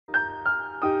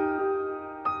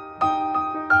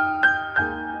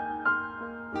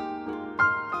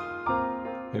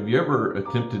you ever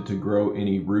attempted to grow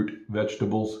any root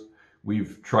vegetables?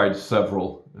 We've tried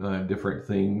several different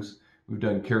things. We've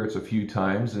done carrots a few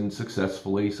times and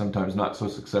successfully, sometimes not so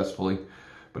successfully.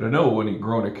 But I know when you're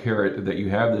growing a carrot that you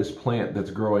have this plant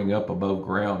that's growing up above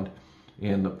ground.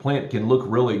 And the plant can look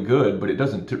really good, but it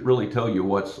doesn't really tell you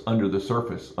what's under the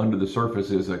surface. Under the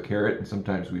surface is a carrot, and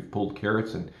sometimes we've pulled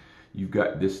carrots and you've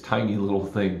got this tiny little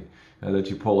thing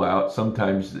that you pull out.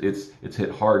 Sometimes it's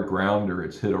hit hard ground or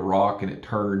it's hit a rock and it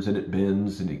turns and it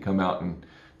bends and you come out in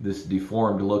this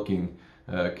deformed looking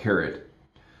carrot.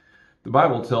 The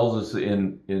Bible tells us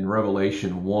in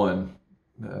Revelation 1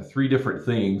 three different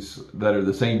things that are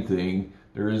the same thing.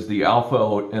 There is the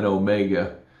Alpha and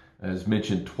Omega, as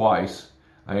mentioned twice.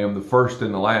 I am the first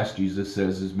and the last, Jesus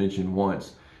says, is mentioned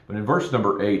once. But in verse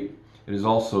number 8, it is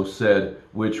also said,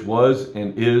 which was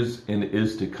and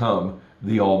is to come,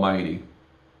 the Almighty.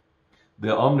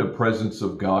 The omnipresence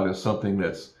of God is something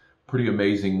that's pretty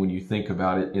amazing when you think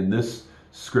about it. In this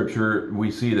scripture, we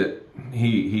see that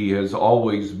He has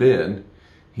always been,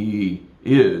 He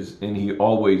is, and He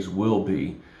always will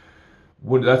be.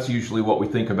 That's usually what we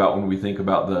think about when we think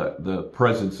about the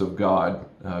presence of God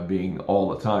being all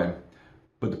the time.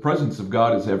 But the presence of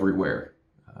God is everywhere,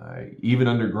 even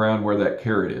underground where that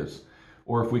carrot is.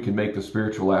 Or if we can make the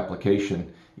spiritual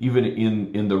application, even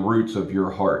in the roots of your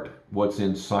heart, what's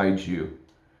inside you.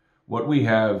 What we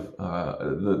have,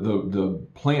 the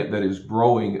plant that is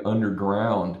growing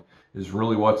underground is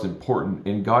really what's important.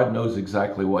 And God knows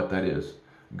exactly what that is.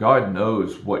 God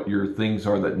knows what your things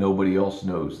are that nobody else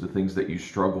knows, the things that you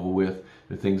struggle with,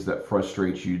 the things that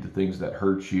frustrate you, the things that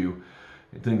hurt you,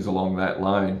 things along that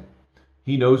line.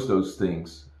 He knows those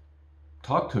things.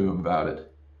 Talk to Him about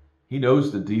it. He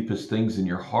knows the deepest things in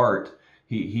your heart.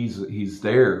 He's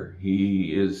there.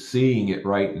 He is seeing it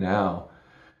right now.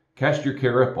 Cast your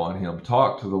care upon Him.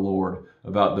 Talk to the Lord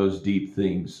about those deep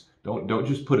things. Don't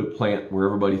just put a plant where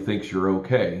everybody thinks you're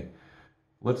okay.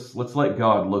 Let's let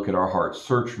God look at our hearts.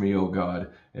 Search me, O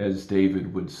God, as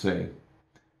David would say.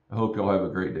 I hope y'all have a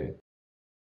great day.